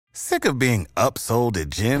Sick of being upsold at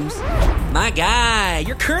gyms? My guy,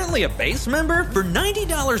 you're currently a base member? For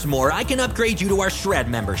 $90 more, I can upgrade you to our Shred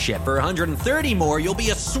membership. For $130 more, you'll be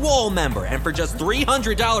a Swole member. And for just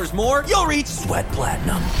 $300 more, you'll reach Sweat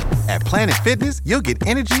Platinum. At Planet Fitness, you'll get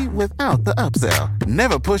energy without the upsell.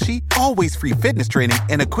 Never pushy, always free fitness training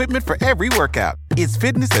and equipment for every workout. It's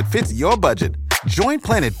fitness that fits your budget. Join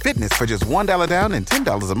Planet Fitness for just $1 down and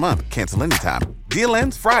 $10 a month. Cancel anytime. Deal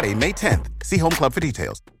ends Friday, May 10th. See Home Club for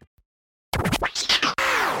details.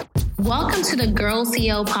 Welcome to the Girl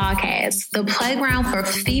CEO Podcast, the playground for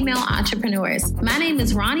female entrepreneurs. My name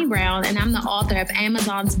is Ronnie Brown, and I'm the author of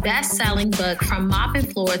Amazon's best-selling book, From Mopping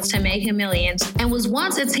Floors to Making Millions, and was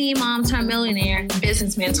once a teen mom turned millionaire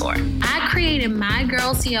business mentor. I created my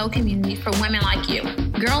Girl CEO community for women like you.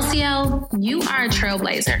 Girl CEO, you are a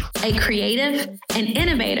trailblazer, a creative, an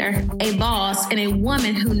innovator, a boss, and a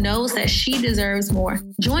woman who knows that she deserves more.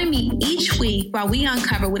 Join me each week while we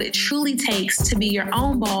uncover what it truly takes to be your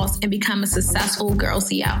own boss and become a successful Girl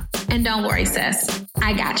CEO. And don't worry, sis,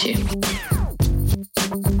 I got you.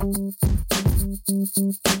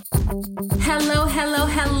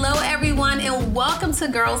 Hello, everyone, and welcome to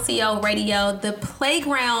Girl CEO Radio, the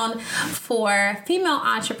playground for female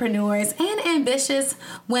entrepreneurs and ambitious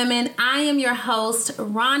women. I am your host,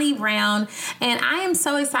 Ronnie Brown, and I am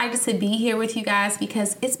so excited to be here with you guys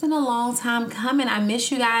because it's been a long time coming. I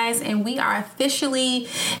miss you guys, and we are officially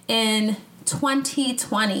in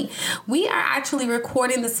 2020. We are actually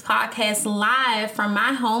recording this podcast live from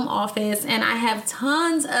my home office, and I have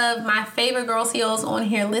tons of my favorite Girl CEOs on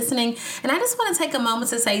here listening. And I just want to take a moment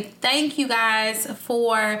to say thank you guys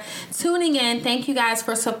for tuning in. Thank you guys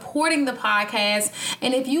for supporting the podcast.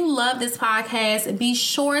 And if you love this podcast, be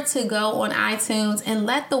sure to go on iTunes and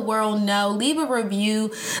let the world know. Leave a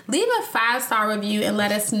review, leave a 5-star review, and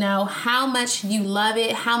let us know how much you love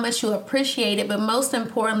it, how much you appreciate it, but most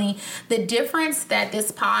importantly, the difference that this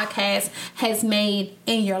podcast has made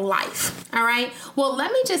in your life. All right. Well, let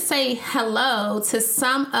me just say hello to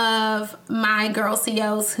some of my Girl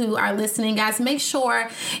CEOs who are listening. Guys, make sure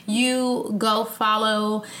you go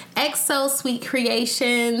follow Exo Sweet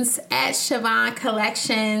Creations, at Siobhan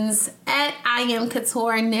Collections, at I Am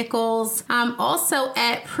Couture Nichols, also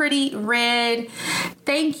at Pretty Red.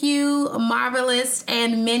 Thank you, Marvelous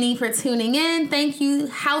and Minnie, for tuning in. Thank you,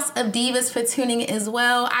 House of Divas, for tuning in as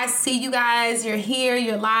well. I see you guys. You're here.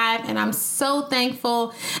 You're live. And I'm so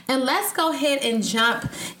thankful. And let's go ahead and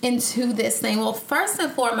jump into this thing. Well, first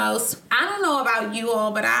and foremost, I don't know about you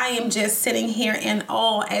all, but I am just sitting here in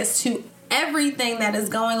awe as to everything that is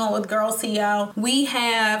going on with Girl CEO. We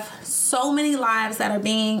have so many lives that are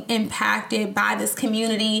being impacted by this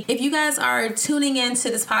community. If you guys are tuning into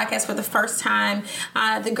this podcast for the first time,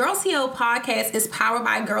 the Girl CEO podcast is powered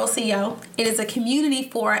by Girl CEO. It is a community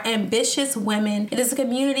for ambitious women. It is a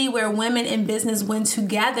community where women in business win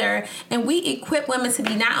together, and we equip women to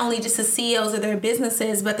be not only just the CEOs of their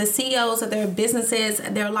businesses, but the CEOs of their businesses,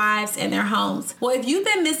 their lives, and their homes. Well, if you've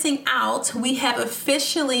been missing out, we have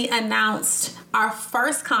officially announced our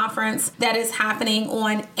first conference that is happening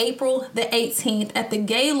on April the 18th at the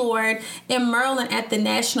Gaylord in Maryland at the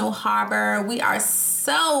National Harbor. We are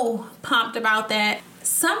so pumped about that.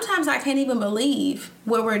 Sometimes I can't even believe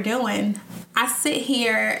what we're doing. I sit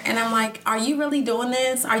here and I'm like, are you really doing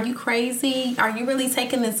this? Are you crazy? Are you really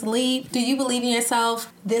taking this leap? Do you believe in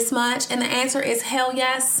yourself this much? And the answer is hell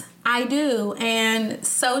yes. I do, and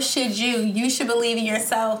so should you. You should believe in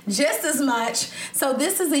yourself just as much. So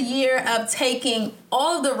this is a year of taking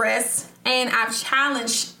all of the risks, and I've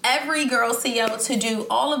challenged every Girl CEO to do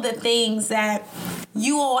all of the things that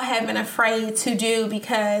you all have been afraid to do,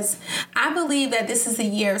 because I believe that this is a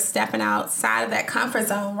year of stepping outside of that comfort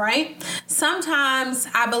zone, right? Sometimes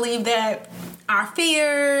I believe that our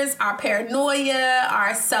fears, our paranoia,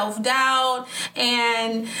 our self-doubt,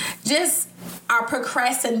 and just our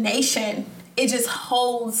procrastination, it just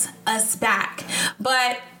holds us back.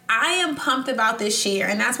 But I am pumped about this year,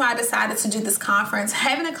 and that's why I decided to do this conference.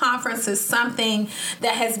 Having a conference is something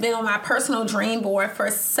that has been on my personal dream board for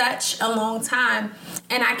such a long time,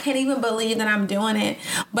 and I can't even believe that I'm doing it.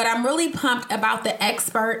 But I'm really pumped about the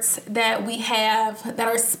experts that we have that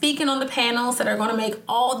are speaking on the panels that are going to make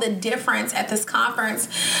all the difference at this conference.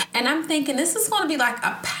 And I'm thinking this is going to be like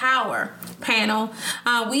a power panel.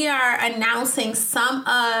 We are announcing some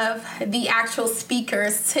of the actual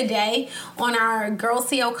speakers today on our Girl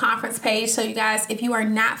CEO conference page. So you guys, if you are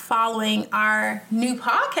not following our new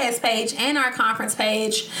podcast page and our conference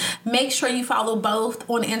page, make sure you follow both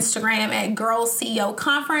on Instagram at Girls CEO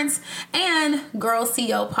Conference and Girls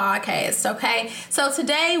CEO Podcast. Okay. So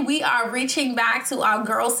today we are reaching back to our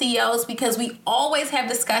girl CEOs because we always have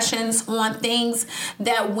discussions on things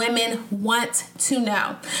that women want to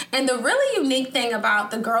know. And the really unique thing about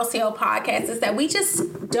the Girl CEO Podcast is that we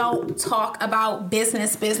just don't talk about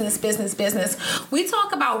business. We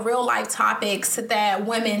talk about real life topics that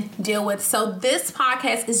women deal with. So this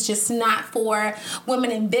podcast is just not for women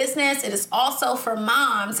in business. It is also for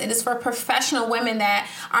moms. It is for professional women that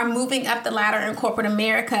are moving up the ladder in corporate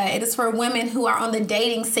America. It is for women who are on the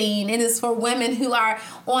dating scene. It is for women who are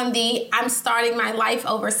on the I'm starting my life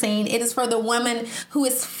over scene. It is for the woman who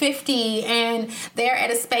is 50 and they're at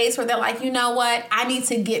a space where they're like, you know what? I need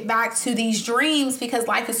to get back to these dreams because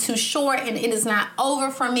life is too short and it is not over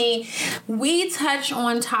for me. We touch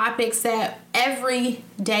on topics that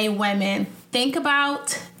everyday women think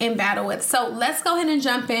about and battle with. So let's go ahead and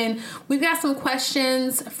jump in. We've got some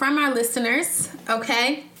questions from our listeners,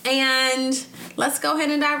 okay? And let's go ahead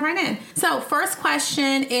and dive right in. So first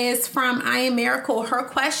question is from I Am Miracle. Her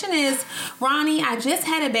question is, Ronnie, I just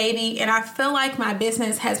had a baby and I feel like my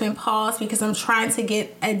business has been paused because I'm trying to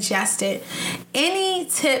get adjusted. Any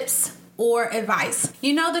tips or advice?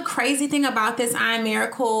 You know, the crazy thing about this, I Am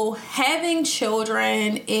Miracle, having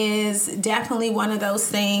children is definitely one of those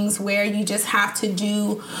things where you just have to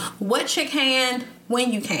do what you can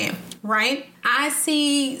when you can, right? I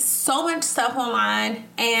see so much stuff online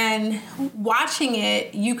and watching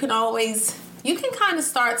it, you can kind of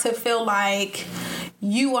start to feel like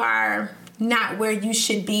you are not where you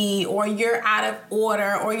should be, or you're out of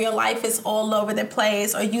order, or your life is all over the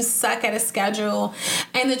place, or you suck at a schedule.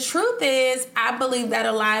 And the truth is, I believe that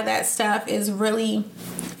a lot of that stuff is really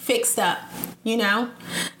fixed up. You know,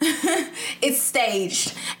 it's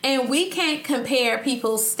staged, and we can't compare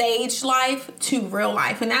people's staged life to real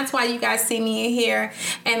life. And that's why you guys see me in here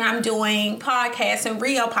and I'm doing podcasts and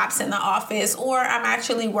Rio pops in the office, or I'm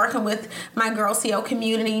actually working with my Girl CEO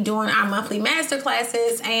community doing our monthly master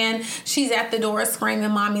classes, and she's at the door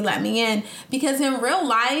screaming, "Mommy, let me in." Because in real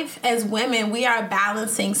life, as women, we are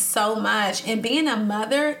balancing so much, and being a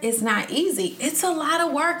mother is not easy. It's a lot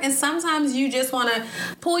of work, and sometimes you just want to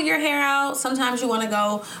pull your hair out. Sometimes you want to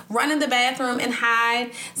go run in the bathroom and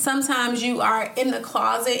hide. Sometimes you are in the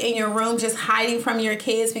closet in your room just hiding from your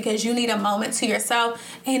kids because you need a moment to yourself.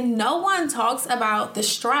 And no one talks about the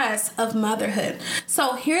stress of motherhood.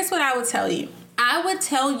 So here's what I would tell you. I would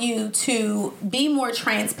tell you to be more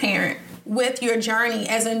transparent with your journey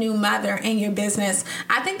as a new mother and your business.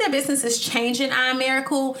 I think that business is changing, I Am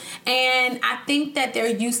Miracle, and I think that there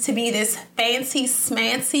used to be this fancy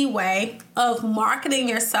smancy way of marketing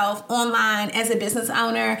yourself online as a business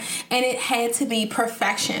owner, and it had to be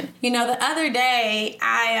perfection. You know, the other day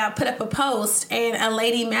I put up a post and a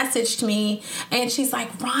lady messaged me and she's like,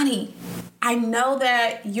 "Ronnie, I know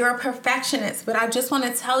that you're a perfectionist, but I just want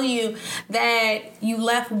to tell you that you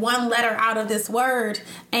left one letter out of this word,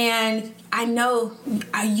 and I know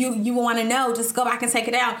you want to know. Just go back and take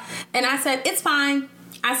it out." And I said, "It's fine."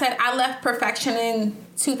 I said, "I left perfection in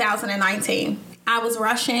 2019. I was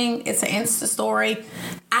rushing. It's an Insta story.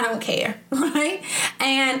 I don't care," right?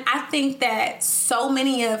 And I think that so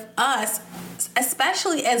many of us,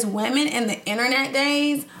 especially as women in the internet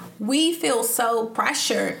days, we feel so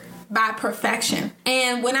pressured by perfection.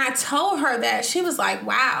 And when I told her that, she was like,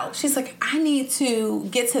 wow. She's like, I need to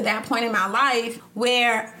get to that point in my life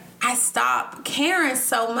where I stop caring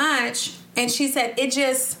so much. And she said,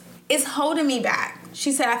 it's holding me back.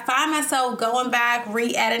 She said, I find myself going back,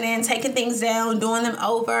 re-editing, taking things down, doing them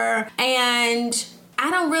over. And I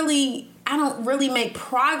don't really make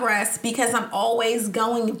progress because I'm always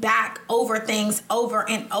going back over things over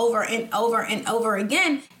and over and over and over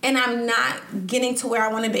again, and I'm not getting to where I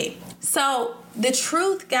want to be. So the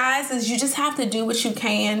truth, guys, is you just have to do what you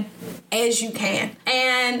can as you can.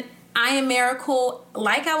 And I Am Miracle,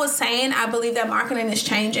 like I was saying, I believe that marketing is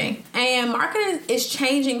changing. And marketing is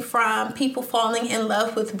changing from people falling in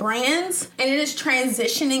love with brands, and it is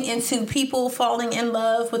transitioning into people falling in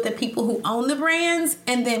love with the people who own the brands,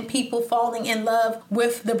 and then people falling in love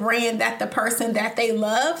with the brand that the person that they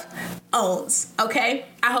love owns, okay?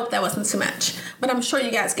 I hope that wasn't too much, but I'm sure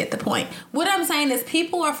you guys get the point. What I'm saying is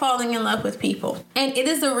people are falling in love with people. And it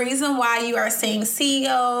is the reason why you are seeing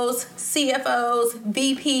CEOs, CFOs,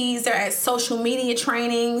 VPs, they're at social media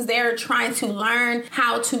trainings. They're trying to learn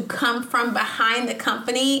how to come from behind the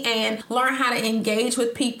company and learn how to engage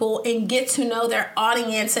with people and get to know their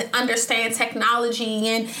audience and understand technology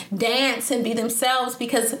and dance and be themselves,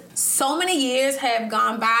 because so many years have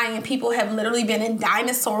gone by and people have literally been in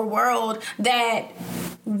dinosaur world that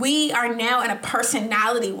we are now in a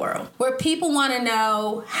personality world where people want to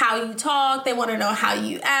know how you talk. They want to know how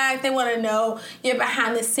you act. They want to know your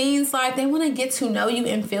behind the scenes life. They want to get to know you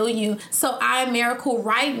and feel you. So iMiracle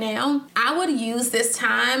right now, I would use this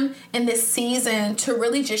time in this season to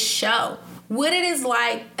really just show what it is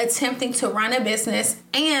like attempting to run a business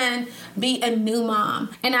and be a new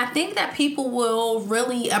mom. And I think that people will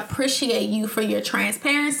really appreciate you for your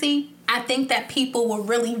transparency. I think that people will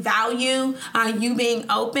really value you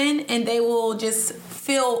being open, and they will just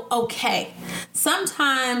feel okay.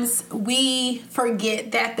 Sometimes we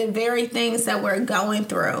forget that the very things that we're going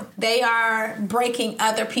through, they are breaking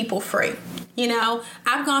other people free. You know,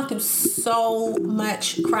 I've gone through so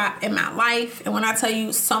much crap in my life. And when I tell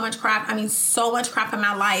you so much crap, I mean so much crap in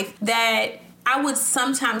my life that I would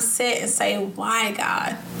sometimes sit and say, why,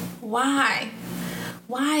 God? Why?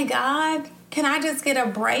 Why, God? Can I just get a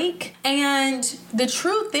break? And the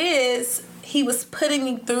truth is, he was putting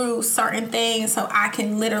me through certain things so I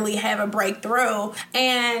can literally have a breakthrough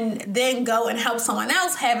and then go and help someone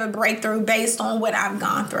else have a breakthrough based on what I've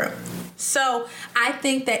gone through. So I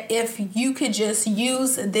think that if you could just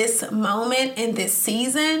use this moment in this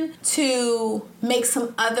season to make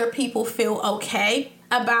some other people feel okay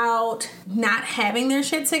about not having their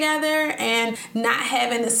shit together and not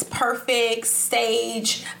having this perfect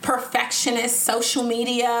stage, perfectionist social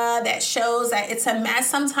media that shows that it's a mess.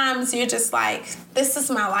 Sometimes you're just like, this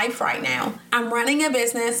is my life right now. I'm running a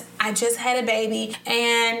business. I just had a baby.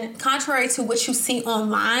 And contrary to what you see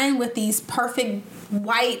online with these perfect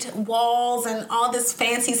white walls and all this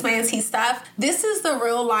fancy stuff, this is the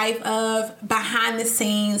real life of behind the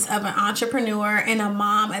scenes of an entrepreneur and a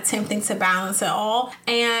mom attempting to balance it all.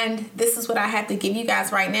 And this is what I have to give you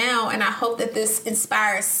guys right now. And I hope that this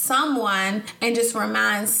inspires someone and just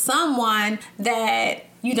reminds someone that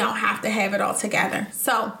you don't have to have it all together.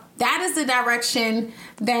 So that is the direction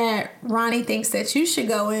that Ronnie thinks that you should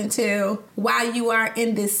go into while you are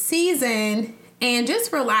in this season. And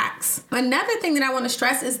just relax. Another thing that I want to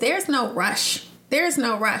stress is there's no rush. There's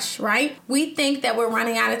no rush, right? We think that we're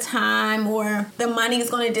running out of time, or the money is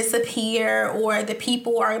going to disappear, or the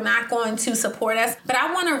people are not going to support us. But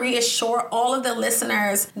I want to reassure all of the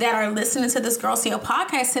listeners that are listening to this Girl CEO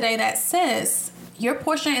podcast today that says, your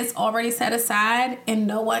portion is already set aside and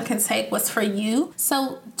no one can take what's for you.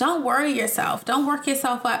 So don't worry yourself. Don't work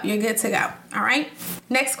yourself up. You're good to go. All right.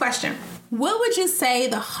 Next question. What would you say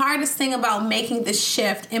the hardest thing about making the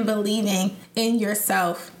shift and believing in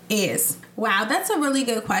yourself is? Wow, that's a really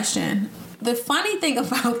good question. The funny thing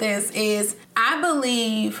about this is I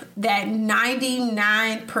believe that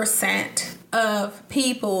 99% of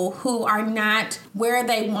people who are not where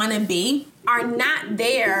they want to be are not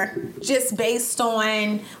there just based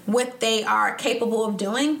on what they are capable of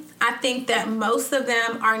doing. I think that most of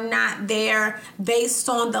them are not there based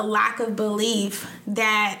on the lack of belief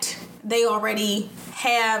that they already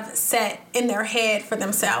have set in their head for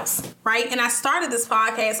themselves, right? And I started this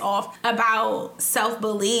podcast off about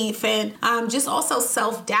self-belief and just also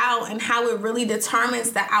self-doubt and how it really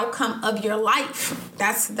determines the outcome of your life.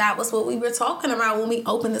 That was what we were talking about when we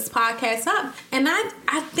opened this podcast up. And I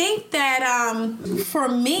think that for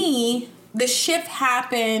me, the shift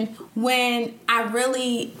happened when I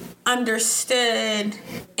really understood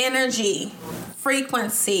energy,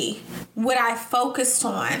 frequency, what I focused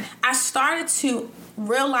on. I started to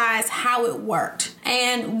realize how it worked.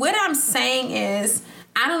 And what I'm saying is,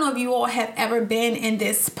 I don't know if you all have ever been in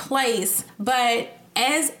this place, but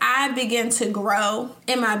as I begin to grow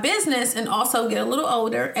in my business and also get a little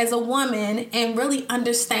older as a woman and really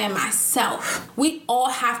understand myself, we all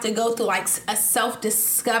have to go through like a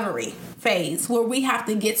self-discovery phase where we have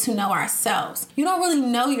to get to know ourselves. You don't really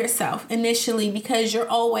know yourself initially because you're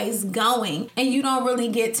always going and you don't really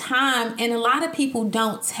get time. And a lot of people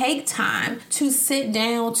don't take time to sit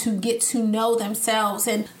down to get to know themselves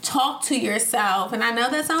and talk to yourself. And I know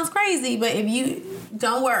that sounds crazy, but if you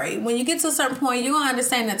don't worry, when you get to a certain point, you're going to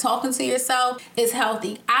understand that talking to yourself is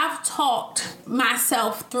healthy. I've talked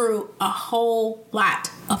myself through a whole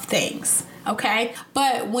lot of things. okay?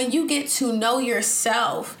 But when you get to know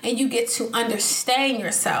yourself and you get to understand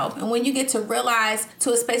yourself, and when you get to realize,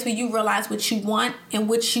 to a space where you realize what you want and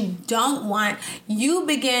what you don't want, you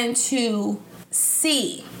begin to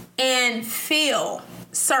see and feel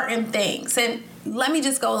certain things. And let me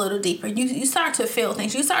just go a little deeper. You start to feel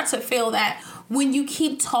things. You start to feel that when you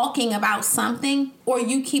keep talking about something or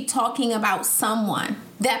you keep talking about someone,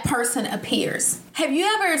 that person appears. Have you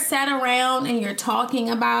ever sat around and you're talking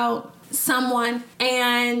about someone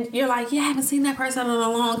and you're like, yeah, I haven't seen that person in a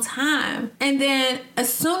long time. And then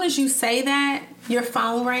as soon as you say that, your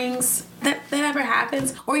phone rings. That ever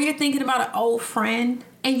happens? Or you're thinking about an old friend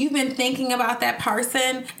and you've been thinking about that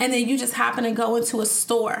person, and then you just happen to go into a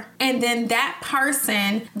store, and then that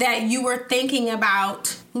person that you were thinking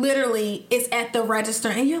about literally is at the register,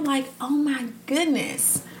 and you're like, oh my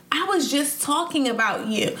goodness, I was just talking about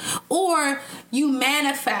you. Or you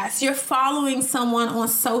manifest, you're following someone on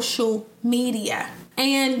social media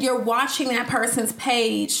and you're watching that person's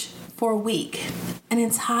page for a week, an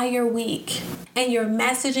entire week, and you're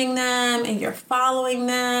messaging them and you're following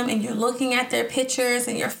them and you're looking at their pictures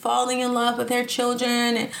and you're falling in love with their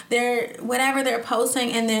children and their whatever they're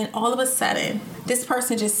posting, and then all of a sudden this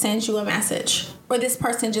person just sends you a message or this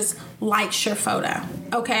person just likes your photo.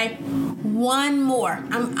 Okay, one more.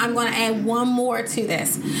 I'm going to add one more to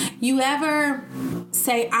this. You ever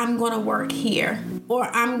say, I'm going to work here, or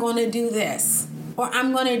I'm going to do this, or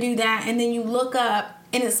I'm going to do that, and then you look up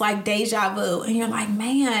and it's like deja vu, and you're like,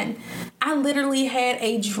 man, I literally had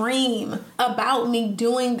a dream about me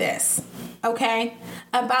doing this, okay?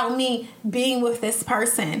 About me being with this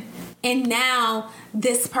person, and now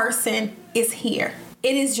this person is here.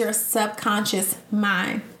 It is your subconscious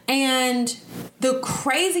mind. And the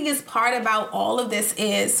craziest part about all of this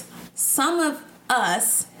is some of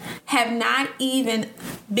us have not even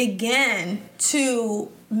begun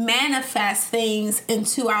to manifest things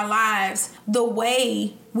into our lives the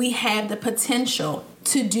way we have the potential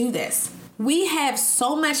to do this. We have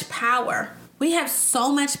so much power. We have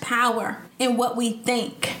so much power in what we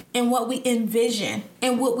think and what we envision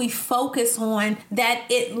and what we focus on that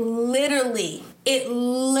it literally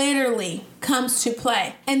comes to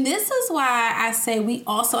play. And this is why I say we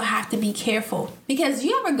also have to be careful, because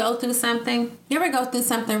you ever go through something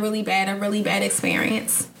really bad, a really bad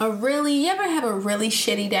experience, you ever have a really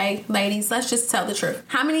shitty day? Ladies, let's just tell the truth.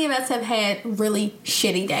 How many of us have had really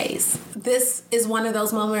shitty days? This is one of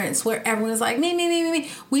those moments where everyone's like, me.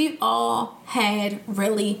 We've all had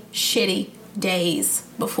really shitty days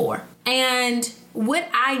before. And what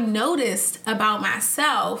I noticed about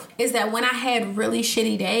myself is that when I had really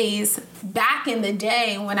shitty days back in the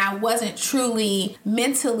day, when I wasn't truly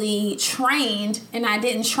mentally trained and I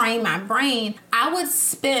didn't train my brain, I would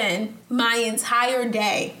spend my entire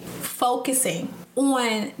day focusing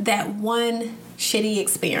on that one shitty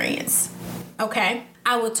experience. Okay?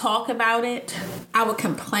 I would talk about it. I would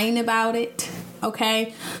complain about it.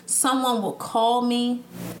 Okay? Someone would call me.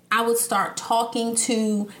 I would start talking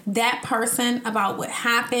to that person about what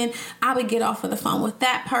happened. I would get off of the phone with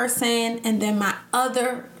that person, and then my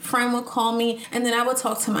other friend would call me, and then I would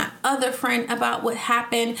talk to my other friend about what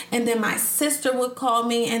happened, and then my sister would call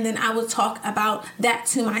me, and then I would talk about that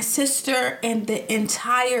to my sister, and the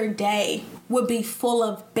entire day would be full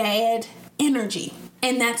of bad energy.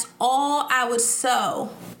 And that's all I would sow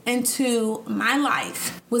into my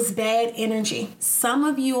life was bad energy. Some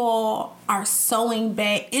of you all are sowing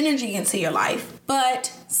bad energy into your life,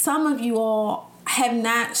 but some of you all have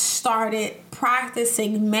not started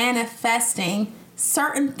practicing manifesting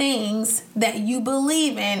certain things that you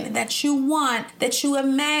believe in, that you want, that you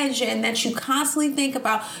imagine, that you constantly think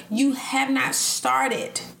about. You have not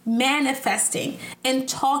started manifesting and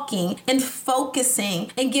talking and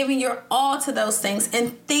focusing and giving your all to those things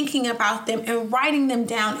and thinking about them and writing them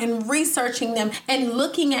down and researching them and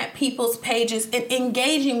looking at people's pages and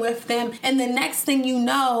engaging with them. And the next thing you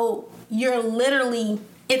know,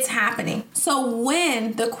 it's happening. So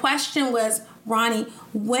when the question was, Ronnie,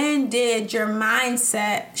 when did your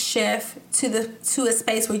mindset shift to a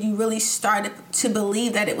space where you really started to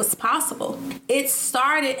believe that it was possible? It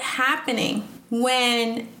started happening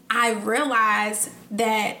when I realized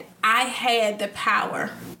that I had the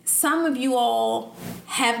power. Some of you all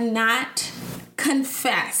have not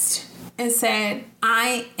confessed and said,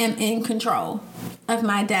 I am in control of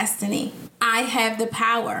my destiny. I have the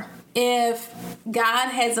power. If God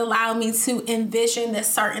has allowed me to envision this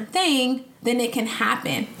certain thing, then it can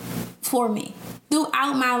happen for me.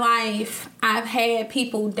 Throughout my life, I've had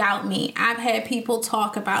people doubt me. I've had people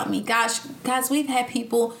talk about me. Gosh, guys, I've had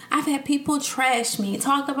people trash me,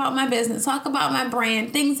 talk about my business, talk about my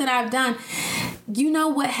brand, things that I've done. you know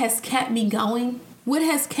what has kept me going? What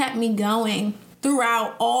has kept me going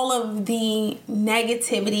throughout all of the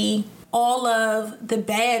negativity, all of the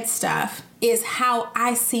bad stuff, is how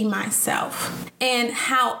I see myself and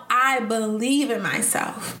how I believe in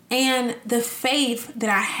myself and the faith that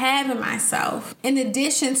I have in myself, in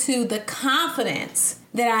addition to the confidence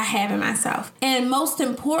that I have in myself. And most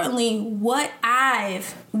importantly, what I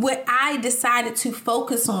decided to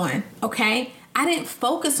focus on, okay? I didn't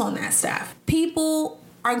focus on that stuff. People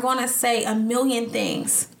are going to say a million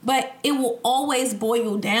things, but it will always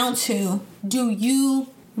boil down to,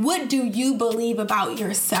 what do you believe about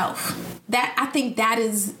yourself? That, I think that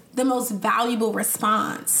is the most valuable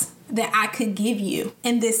response that I could give you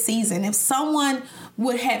in this season. If someone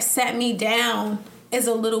would have sat me down as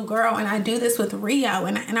a little girl, and I do this with Rio,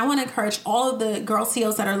 and I want to encourage all of the girl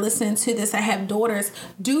CEOs that are listening to this that have daughters,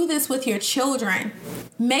 do this with your children.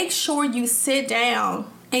 Make sure you sit down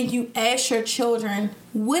and you ask your children,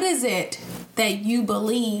 what is it that you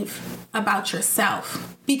believe about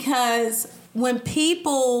yourself? Because when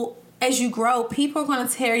people, as you grow, people are going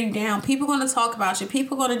to tear you down. People are going to talk about you.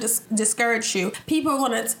 People are going to discourage you. People are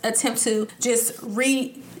going to attempt to just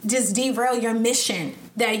derail your mission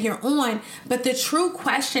that you're on. But the true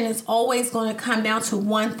question is always going to come down to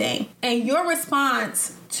one thing. And your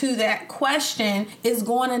response to that question is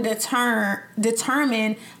going to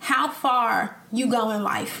determine how far you go in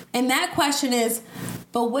life. And that question is,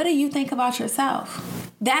 but what do you think about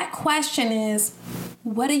yourself? That question is,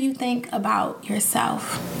 what do you think about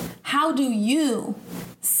yourself? How do you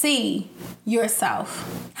see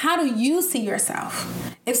yourself? How do you see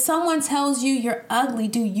yourself? If someone tells you you're ugly,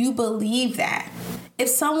 do you believe that? If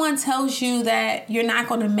someone tells you that you're not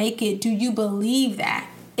going to make it, do you believe that?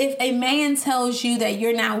 If a man tells you that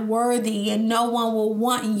you're not worthy and no one will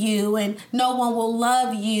want you and no one will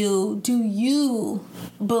love you, do you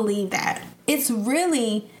believe that? It's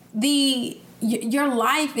really your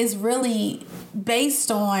life is really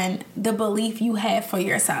based on the belief you have for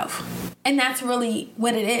yourself. And that's really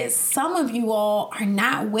what it is. Some of you all are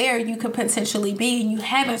not where you could potentially be, and you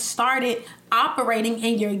haven't started operating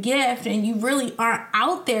in your gift, and you really aren't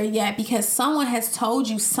out there yet because someone has told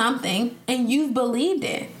you something and you've believed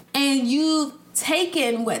it. And you've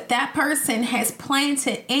taken what that person has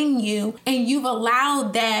planted in you and you've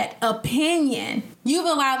allowed that opinion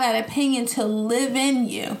to live in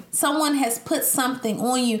you. Someone has put something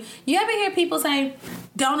on you. You ever hear people say,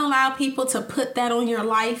 don't allow people to put that on your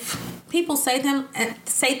life? People say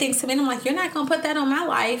things to me and I'm like, you're not going to put that on my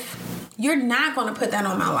life. You're not going to put that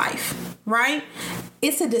on my life, right?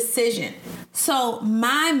 It's a decision. So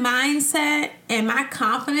my mindset and my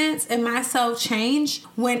confidence in myself changed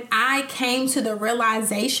when I came to the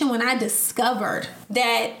realization, when I discovered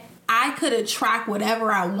that I could attract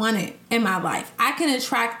whatever I wanted in my life. I can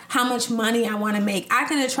attract how much money I want to make. I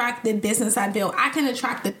can attract the business I build. I can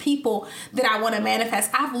attract the people that I want to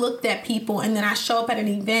manifest. I've looked at people and then I show up at an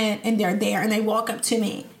event and they're there and they walk up to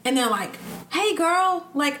me and they're like, hey girl,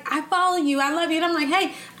 like I follow you. I love you. And I'm like,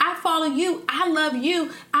 hey, I follow you. I love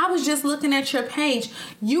you. I was just looking at your page.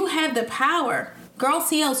 You have the power. Girl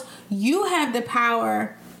CEOs, you have the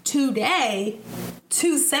power today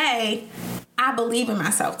to say, I believe in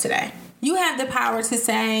myself today. You have the power to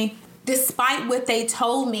say, despite what they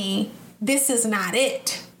told me, this is not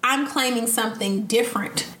it. I'm claiming something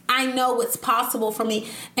different. I know what's possible for me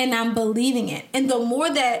and I'm believing it. And the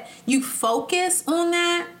more that you focus on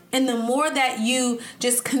that and the more that you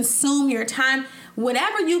just consume your time,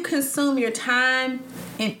 whatever you consume your time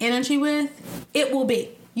and energy with, it will be.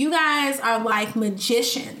 You guys are like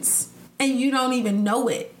magicians and you don't even know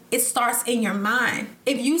it. It starts in your mind.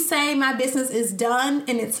 If you say my business is done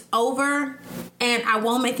and it's over and I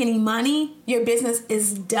won't make any money, your business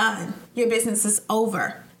is done. Your business is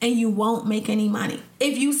over and you won't make any money.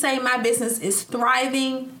 If you say my business is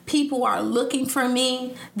thriving, people are looking for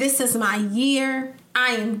me, this is my year,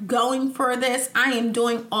 I am going for this, I am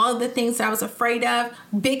doing all the things that I was afraid of,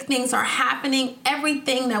 big things are happening,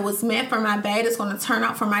 everything that was meant for my bad is going to turn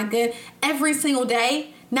out for my good every single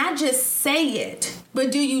day. Not just say it, but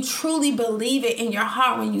do you truly believe it in your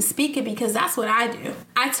heart when you speak it? Because that's what I do.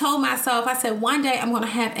 I told myself, I said, one day I'm going to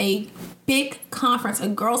have a big conference, a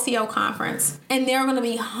Girl CEO conference, and there are going to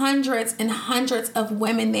be hundreds and hundreds of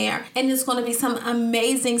women there. And there's going to be some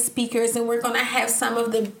amazing speakers, and we're going to have some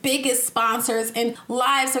of the biggest sponsors, and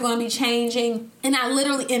lives are going to be changing. And I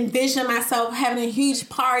literally envision myself having a huge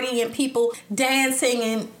party and people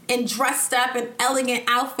dancing and dressed up in elegant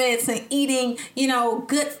outfits and eating,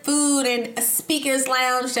 good food, and a speaker's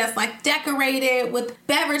lounge that's like decorated with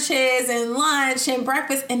beverages and lunch and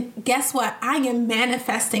breakfast. And guess what? I am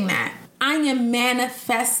manifesting that. I am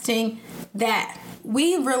manifesting that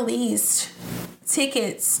we released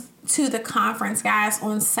tickets to the conference, guys,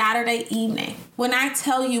 on Saturday evening. When I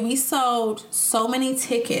tell you we sold so many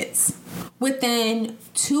tickets within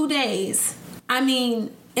 2 days, I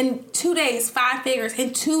mean, in 2 days, 5 figures,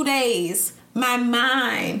 in 2 days, my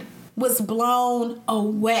mind was blown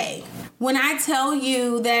away. When I tell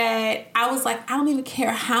you that I was like, I don't even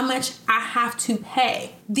care how much I have to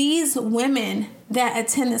pay. These women that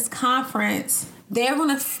attend this conference, they're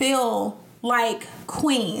going to feel like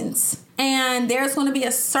queens. And there's going to be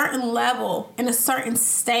a certain level and a certain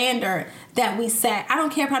standard that we set. I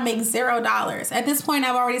don't care if I make $0. At this point,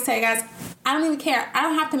 I've already said, guys, I don't even care. I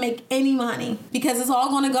don't have to make any money because it's all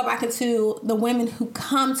going to go back into the women who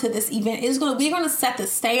come to this event. We're going to set the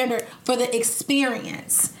standard for the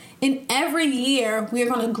experience. And every year, we're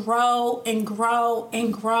going to grow and grow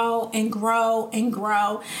and grow and grow and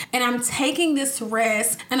grow. And I'm taking this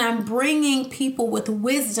risk and I'm bringing people with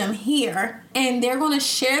wisdom here. And they're going to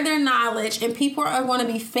share their knowledge and people are going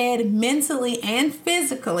to be fed mentally and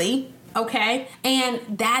physically. Okay?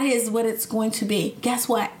 And that is what it's going to be. Guess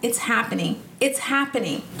what? It's happening. It's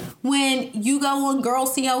happening. When you go on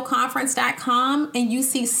girlcoconference.com and you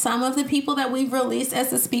see some of the people that we've released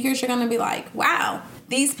as the speakers, you're going to be like, wow.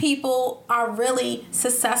 These people are really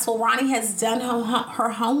successful. Ronnie has done her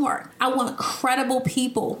homework. I want credible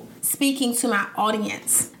people speaking to my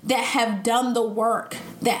audience that have done the work,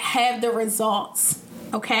 that have the results.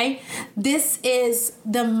 Okay? This is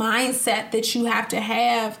the mindset that you have to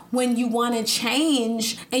have when you want to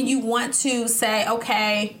change and you want to say,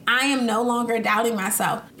 okay, I am no longer doubting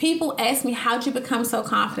myself. People ask me, how'd you become so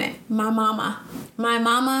confident? My mama.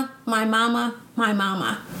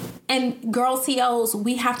 And girl CEOs,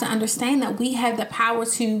 we have to understand that we have the power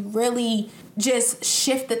to really just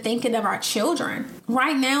shift the thinking of our children.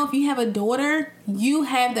 Right now, if you have a daughter, you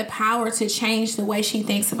have the power to change the way she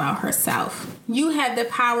thinks about herself. You have the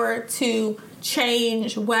power to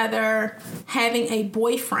change whether having a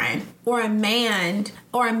boyfriend or a man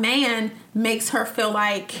makes her feel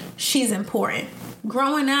like she's important.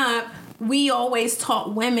 Growing up, we always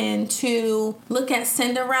taught women to look at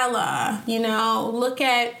Cinderella, look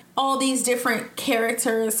at all these different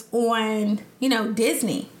characters on,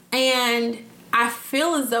 Disney. And I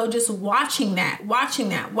feel as though just watching that,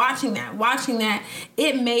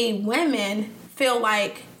 it made women feel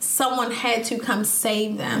like someone had to come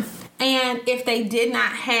save them. And if they did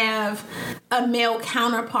not have a male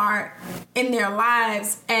counterpart in their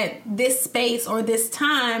lives at this space or this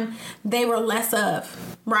time, they were less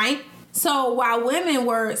of, right? So while women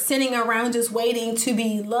were sitting around just waiting to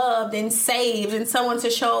be loved and saved and someone to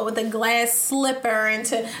show up with a glass slipper and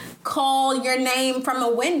to call your name from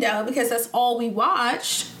a window because that's all we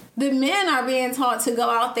watched, the men are being taught to go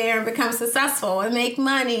out there and become successful and make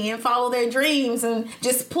money and follow their dreams and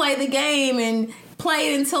just play the game and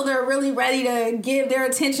play it until they're really ready to give their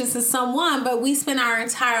attention to someone. But we spend our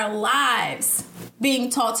entire lives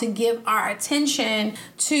being taught to give our attention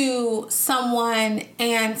to someone,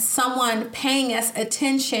 and someone paying us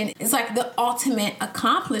attention is like the ultimate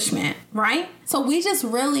accomplishment, right? So we just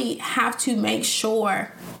really have to make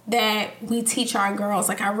sure that we teach our girls,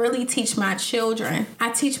 like I really teach my children,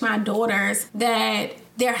 I teach my daughters that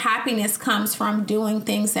their happiness comes from doing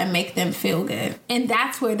things that make them feel good. And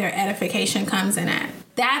that's where their edification comes in at.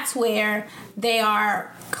 That's where they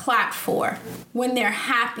are clapped for, when they're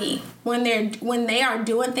happy, when they are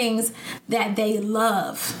doing things that they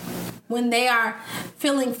love, when they are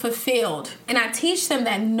feeling fulfilled. And I teach them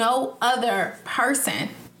that no other person,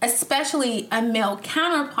 especially a male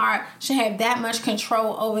counterpart, should have that much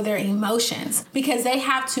control over their emotions, because they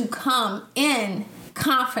have to come in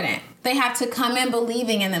confident. They have to come in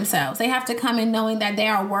believing in themselves. They have to come in knowing that they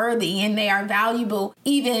are worthy and they are valuable.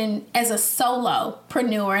 Even as a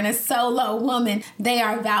solopreneur and a solo woman, they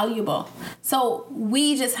are valuable. So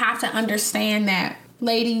we just have to understand that,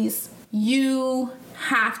 ladies, you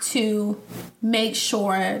have to make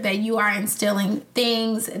sure that you are instilling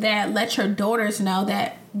things that let your daughters know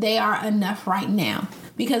that they are enough right now.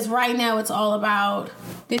 Because right now it's all about,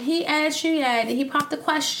 did he ask you yet? Did he pop the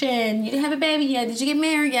question? You didn't have a baby yet? Did you get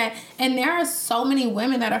married yet? And there are so many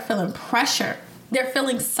women that are feeling pressure. They're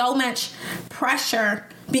feeling so much pressure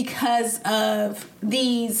because of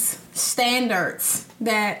these standards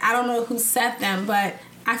that I don't know who set them, but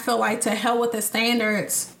I feel like to hell with the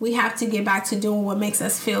standards. We have to get back to doing what makes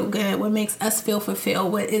us feel good, what makes us feel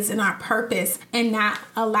fulfilled, what is in our purpose, and not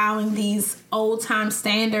allowing these old time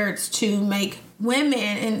standards to make women,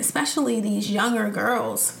 and especially these younger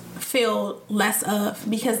girls, feel less of,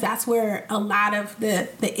 because that's where a lot of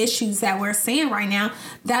the issues that we're seeing right now,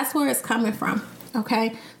 that's where it's coming from.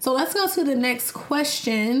 Okay, so let's go to the next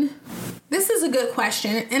question. This is a good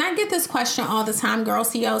question, and I get this question all the time, girl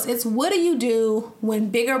CEOs. It's what do you do when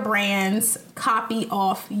bigger brands copy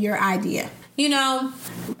off your idea? You know,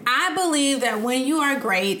 I believe that when you are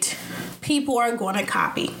great, people are going to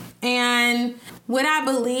copy. And what I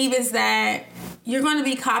believe is that you're going to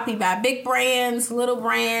be copied by big brands, little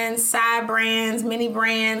brands, side brands, mini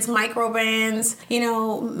brands, micro brands,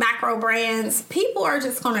 macro brands. People are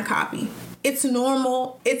just going to copy. It's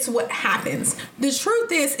normal. It's what happens. The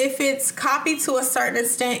truth is, if it's copied to a certain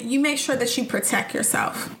extent, you make sure that you protect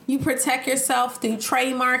yourself. You protect yourself through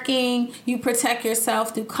trademarking. You protect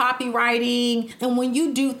yourself through copywriting. And when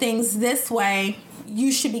you do things this way,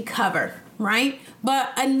 you should be covered, right?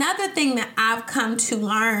 But another thing that I've come to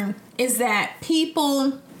learn is that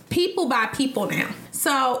people buy people now.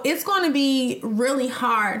 So it's going to be really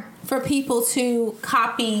hard for people to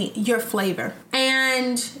copy your flavor.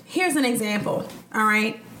 And here's an example, all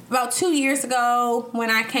right? About 2 years ago, when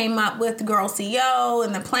I came up with Girl CEO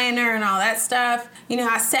and the planner and all that stuff,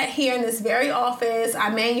 I sat here in this very office. I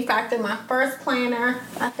manufactured my first planner.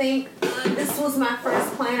 I think this was my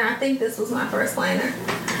first planner.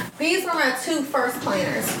 These were my two first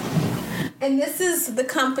planners. And this is the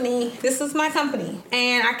company. This is my company.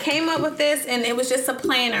 And I came up with this, and it was just a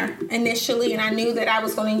planner initially. And I knew that I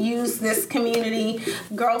was going to use this community,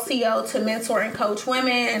 Girl CEO, to mentor and coach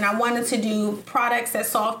women. And I wanted to do products that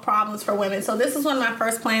solve problems for women. So this is one of my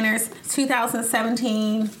first planners.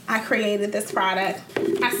 2017, I created this product.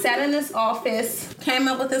 I sat in this office, came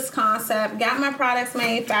up with this concept, got my products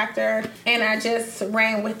manufactured, and I just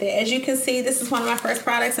ran with it. As you can see, this is one of my first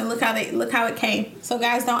products, and look how it came. So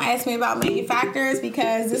guys, don't ask me about manufacturers,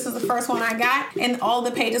 because this was the first one I got, and all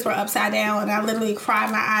the pages were upside down, and I literally cried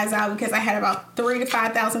my eyes out because I had about $3,000 to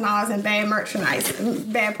 $5,000 in bad merchandise,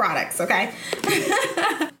 bad products. Okay.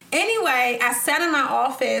 Anyway, I sat in my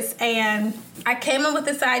office and I came up with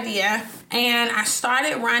this idea, and I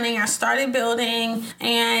started running, I started building,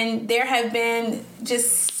 and there have been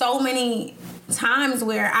just so many times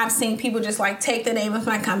where I've seen people just like take the name of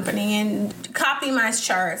my company and copy my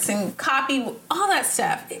shirts and copy all that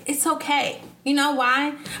stuff. It's okay. You know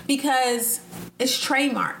why? Because it's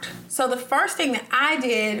trademarked. So the first thing that I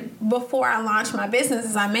did before I launched my business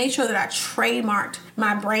is I made sure that I trademarked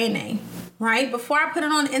my brand name. Right? Before I put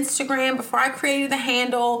it on Instagram, before I created the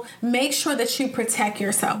handle, make sure that you protect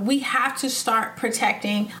yourself. We have to start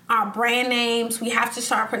protecting our brand names. We have to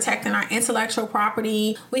start protecting our intellectual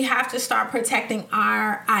property. We have to start protecting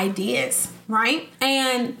our ideas, right?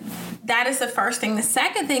 And that is the first thing. The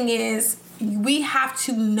second thing is we have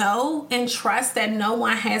to know and trust that no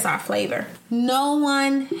one has our flavor. No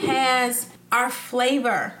one has our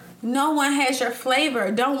flavor. No one has your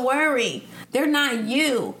flavor. Don't worry. They're not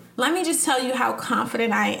you. Let me just tell you how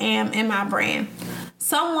confident I am in my brand.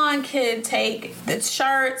 Someone could take the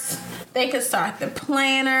shirts, they could start the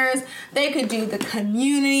planners, they could do the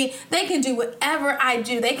community, they can do whatever I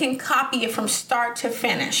do. They can copy it from start to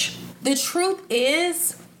finish. The truth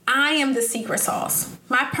is, I am the secret sauce.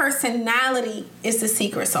 My personality is the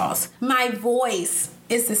secret sauce. My voice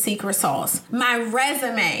is the secret sauce. My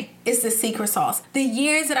resume is the secret sauce. The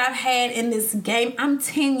years that I've had in this game, I'm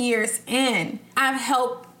 10 years in. I've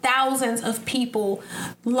helped thousands of people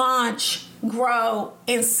launch, grow,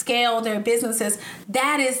 and scale their businesses.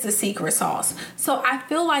 That is the secret sauce. So I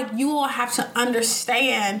feel like you all have to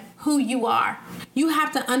understand who you are. You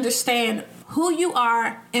have to understand who you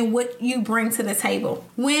are and what you bring to the table.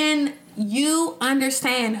 When you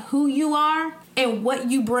understand who you are and what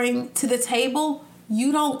you bring to the table,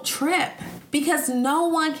 you don't trip, because no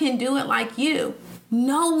one can do it like you.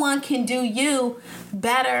 No one can do you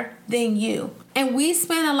better than you. And we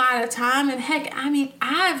spend a lot of time, and heck,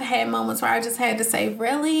 I've had moments where I just had to say,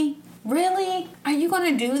 really? Really? Are you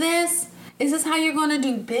going to do this? Is this how you're going to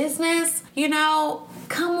do business?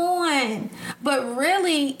 Come on. But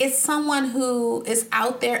really, it's someone who is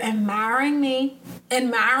out there admiring me,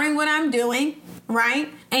 admiring what I'm doing, right?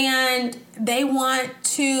 And they want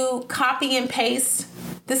to copy and paste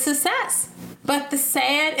the success. But the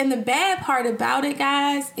sad and the bad part about it,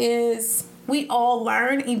 guys, is we all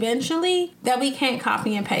learn eventually that we can't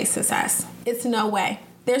copy and paste success. It's no way.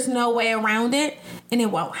 There's no way around it, and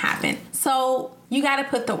it won't happen. So you got to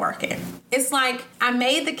put the work in. It's like, I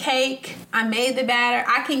made the cake, I made the batter,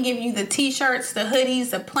 I can give you the t-shirts, the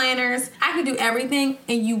hoodies, the planners, I can do everything,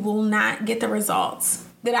 and you will not get the results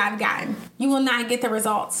that I've gotten. You will not get the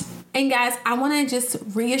results. And guys, I want to just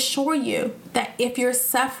reassure you that if you're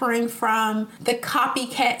suffering from the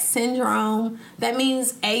copycat syndrome, that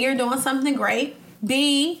means A, you're doing something great.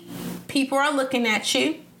 B, people are looking at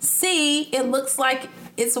you. C, it looks like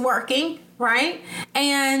it's working, right?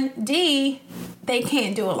 And D, they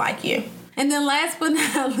can't do it like you. And then last but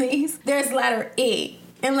not least, there's letter E.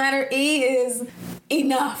 And letter E is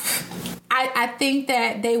enough. I think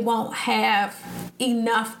that they won't have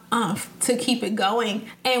enough oomph to keep it going.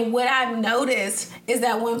 And what I've noticed is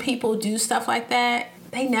that when people do stuff like that,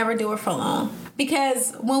 they never do it for long.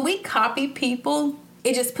 Because when we copy people,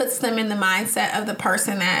 it just puts them in the mindset of the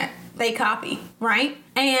person that they copy, right?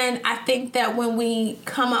 And I think that when we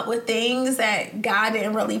come up with things that God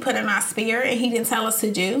didn't really put in our spirit and he didn't tell us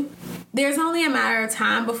to do, there's only a matter of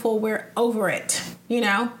time before we're over it.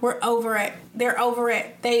 We're over it. They're over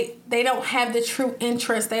it. They don't have the true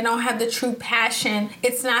interest. They don't have the true passion.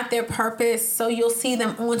 It's not their purpose. So you'll see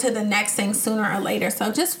them on to the next thing sooner or later.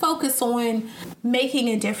 So just focus on making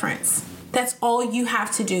a difference. That's all you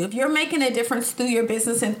have to do. If you're making a difference through your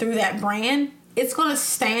business and through that brand, it's going to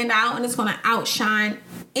stand out and it's going to outshine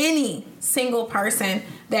any single person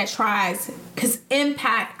that tries, because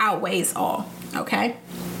impact outweighs all. Okay.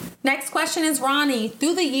 Next question is, Ronnie,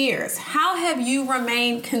 through the years, how have you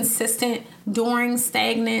remained consistent during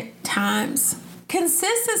stagnant times?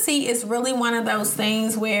 Consistency is really one of those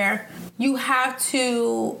things where you have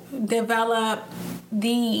to develop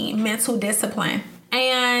the mental discipline.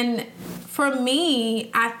 And for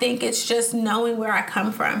me, I think it's just knowing where I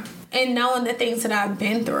come from and knowing the things that I've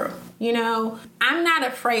been through. I'm not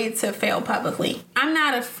afraid to fail publicly. I'm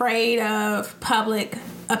not afraid of public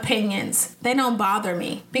opinions. They don't bother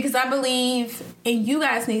me, because I believe, and you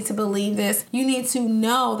guys need to believe this, you need to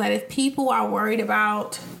know that if people are worried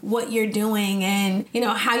about what you're doing and,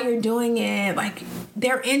 how you're doing it, like,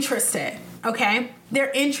 they're interested, okay?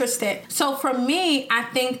 They're interested. So for me, I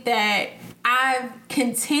think that I've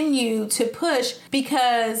continued to push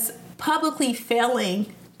because publicly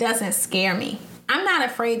failing doesn't scare me. I'm not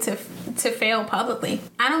afraid to fail publicly.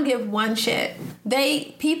 I don't give one shit.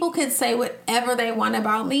 People could say whatever they want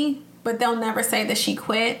about me, but they'll never say that she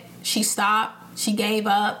quit, she stopped, she gave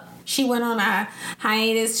up, she went on a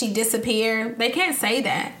hiatus, she disappeared. They can't say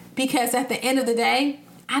that, because at the end of the day,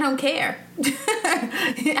 I don't care.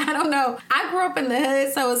 I don't know. I grew up in the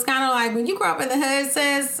hood, so it's kind of like when you grow up in the hood,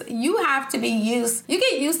 sis, you have to be used. You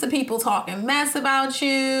get used to people talking mess about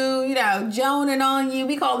you, joning on you.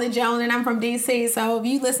 We call it joning. I'm from DC, so if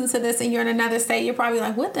you listen to this and you're in another state, you're probably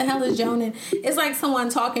like, what the hell is joning? It's like someone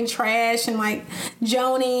talking trash, and like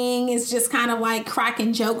joning is just kind of like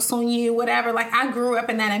cracking jokes on you, whatever. Like, I grew up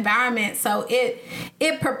in that environment, so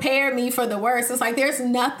it prepared me for the worst. It's like there's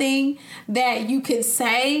nothing that you can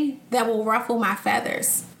say that will ruffle my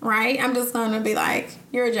feathers, right? I'm just going to be like,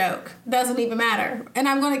 you're a joke. Doesn't even matter. And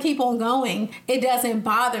I'm going to keep on going. It doesn't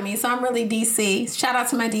bother me. So I'm really DC. Shout out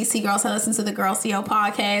to my DC girls that listen to the Girl CO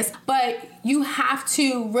podcast. But you have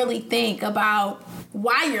to really think about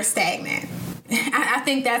why you're stagnant. I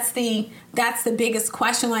think that's the biggest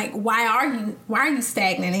question. Like, why are you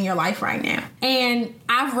stagnant in your life right now? And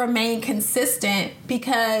I've remained consistent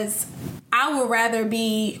because I would rather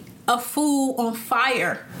be a fool on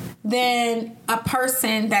fire than a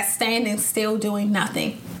person that's standing still doing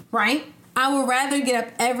nothing, right? I would rather get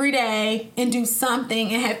up every day and do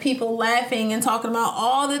something and have people laughing and talking about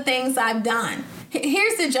all the things I've done.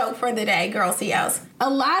 Here's the joke for the day, Girl COs. A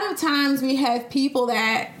lot of times we have people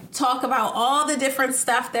that talk about all the different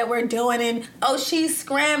stuff that we're doing, and she's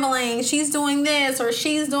scrambling, she's doing this, or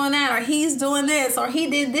she's doing that, or he's doing this, or he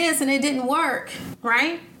did this and it didn't work,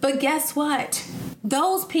 right? But guess what?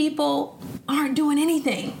 Those people aren't doing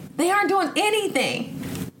anything. They aren't doing anything.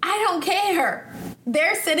 I don't care.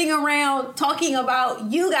 They're sitting around talking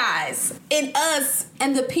about you guys and us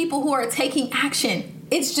and the people who are taking action.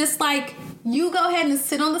 It's just like, you go ahead and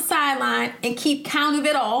sit on the sideline and keep count of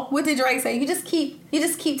it all. What did Drake say? You just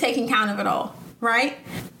keep taking count of it all, right?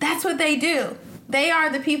 That's what they do. They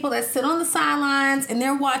are the people that sit on the sidelines and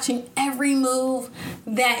they're watching every move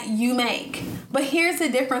that you make. But here's the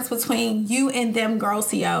difference between you and them, Girl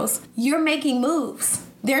COs. You're making moves.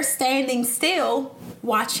 They're standing still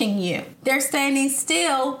watching you. They're standing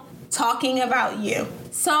still talking about you.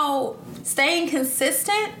 So staying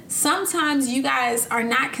consistent, sometimes you guys are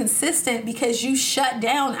not consistent because you shut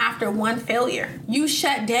down after one failure. You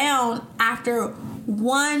shut down after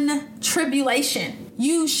one tribulation.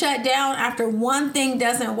 You shut down after one thing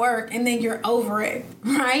doesn't work, and then you're over it,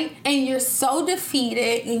 right? And you're so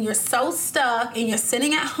defeated and you're so stuck and you're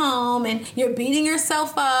sitting at home and you're beating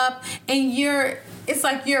yourself up, and it's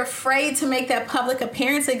like you're afraid to make that public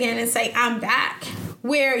appearance again and say, I'm back.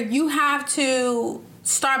 Where you have to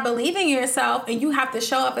start believing in yourself and you have to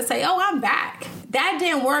show up and say, I'm back. That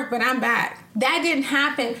didn't work, but I'm back. That didn't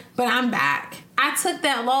happen, but I'm back. I took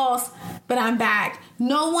that loss, but I'm back.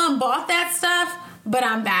 No one bought that stuff, but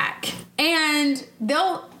I'm back. And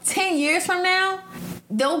 10 years from now,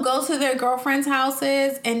 they'll go to their girlfriends'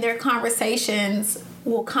 houses and their conversations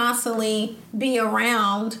will constantly be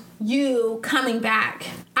around you coming back.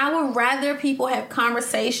 I would rather people have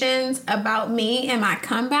conversations about me and my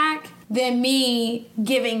comeback than me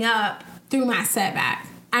giving up through my setback.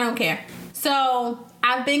 I don't care. So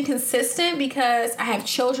I've been consistent because I have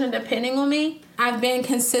children depending on me. I've been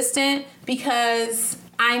consistent because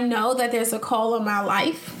I know that there's a call on my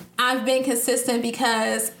life. I've been consistent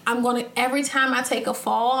because every time I take a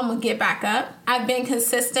fall, I'm going to get back up. I've been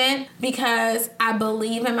consistent because I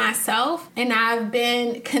believe in myself. And I've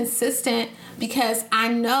been consistent because I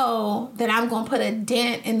know that I'm going to put a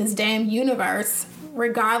dent in this damn universe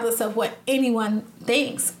regardless of what anyone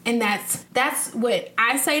thinks. And that's what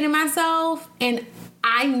I say to myself. And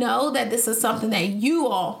I know that this is something that you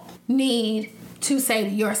all need to say to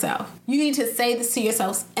yourself. You need to say this to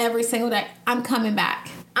yourselves every single day. I'm coming back.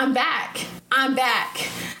 I'm back. I'm back.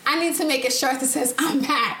 I need to make a shirt that says I'm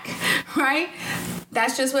back, right?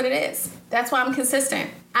 That's just what it is. That's why I'm consistent.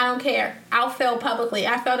 I don't care. I'll fail publicly.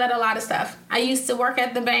 I failed at a lot of stuff. I used to work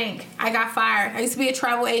at the bank. I got fired. I used to be a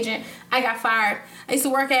travel agent. I got fired. I used to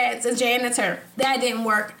work as a janitor. That didn't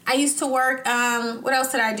work. I used to work, what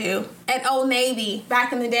else did I do? At Old Navy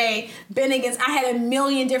back in the day. Bennigan's. I had a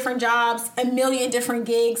million different jobs, a million different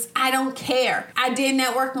gigs. I don't care. I did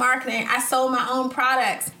network marketing. I sold my own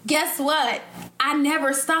products. Guess what? I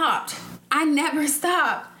never stopped. I never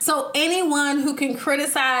stopped. So anyone who can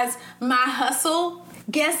criticize my hustle,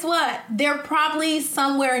 guess what? They're probably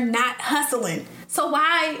somewhere not hustling. So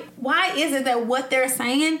why is it that what they're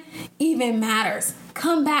saying even matters?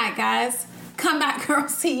 Come back, guys. Come back, girl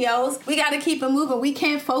CEOs. We got to keep it moving. We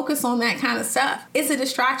can't focus on that kind of stuff. It's a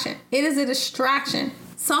distraction. It is a distraction.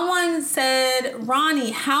 Someone said,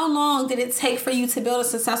 Ronnie, how long did it take for you to build a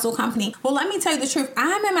successful company? Well, let me tell you the truth.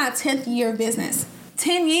 I'm in my 10th year of business.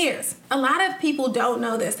 10 years. A lot of people don't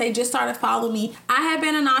know this. They just started following me. I have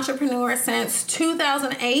been an entrepreneur since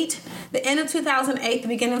 2008, the end of 2008, the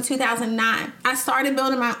beginning of 2009. I started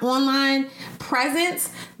building my online presence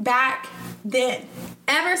back then.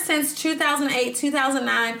 Ever since 2008,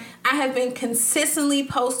 2009, I have been consistently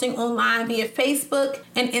posting online via Facebook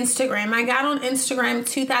and Instagram. I got on Instagram in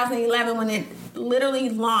 2011 when it literally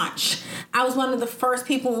launched. I was one of the first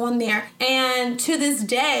people on there. And to this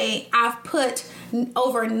day, I've put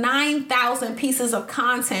over 9,000 pieces of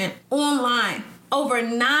content online. Over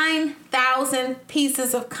 9,000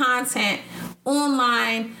 pieces of content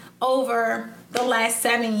online over the last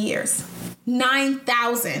 7 years.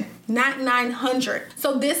 9,000, not 900.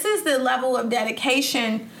 So this is the level of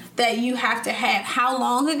dedication that you have to have. How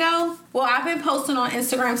long ago? Well, I've been posting on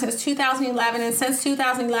Instagram since 2011, and since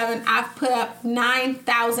 2011, I've put up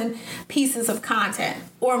 9,000 pieces of content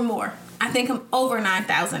or more. I think I'm over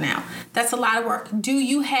 9,000 now. That's a lot of work. Do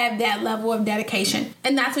you have that level of dedication?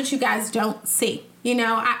 And that's what you guys don't see. You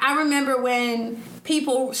know, I remember when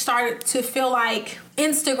people started to feel like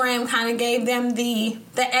Instagram kind of gave them the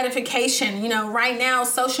edification. You know, right now,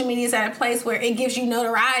 social media is at a place where it gives you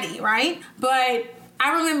notoriety, right? But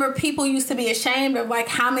I remember people used to be ashamed of like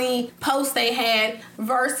how many posts they had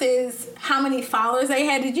versus how many followers they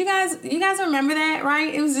had. You guys remember that,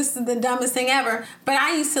 right? It was just the dumbest thing ever. But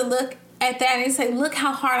I used to look at that and say, look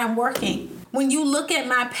how hard I'm working. When you look at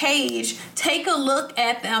my page, take a look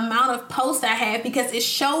at the amount of posts I have because it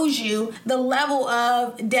shows you the level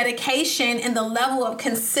of dedication and the level of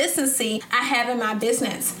consistency I have in my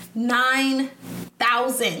business.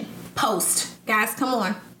 9,000 posts. Guys, come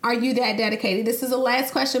on. Are you that dedicated? This is the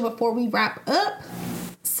last question before we wrap up.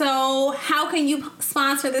 So how can you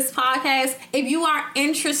sponsor this podcast? If you are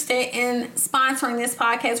interested in sponsoring this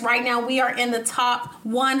podcast right now, we are in the top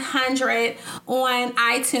 100 on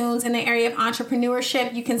iTunes in the area of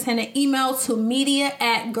entrepreneurship. You can send an email to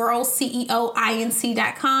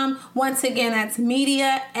media@girlceoinc.com. Once again, that's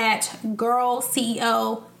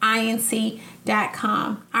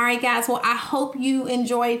media@girlceoinc.com. All right, guys. Well, I hope you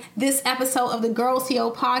enjoyed this episode of the Girl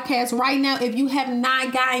CEO podcast. Right now, if you have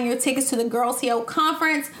not gotten your tickets to the Girl CEO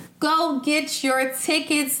conference, go get your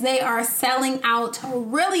tickets. They are selling out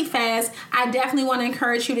really fast. I definitely want to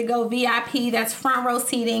encourage you to go VIP. That's front row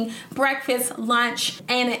seating, breakfast, lunch,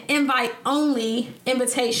 and an invite-only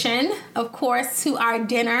invitation, of course, to our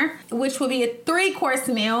dinner, which will be a 3-course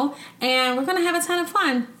meal. And we're going to have a ton of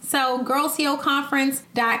fun. So,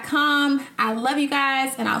 girlceoconference.com. I love you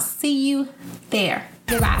guys, and I'll see you there.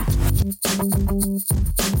 Goodbye.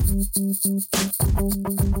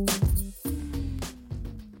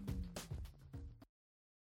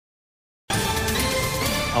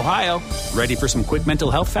 Ohio, ready for some quick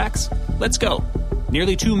mental health facts? Let's go.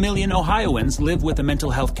 Nearly 2 million Ohioans live with a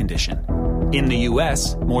mental health condition. In the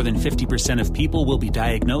U.S., more than 50% of people will be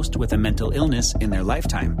diagnosed with a mental illness in their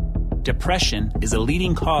lifetime. Depression is a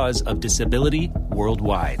leading cause of disability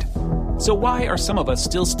worldwide. So why are some of us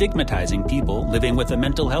still stigmatizing people living with a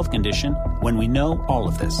mental health condition when we know all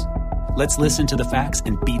of this? Let's listen to the facts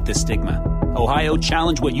and beat the stigma. Ohio,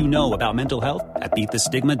 challenge what you know about mental health at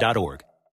beatthestigma.org.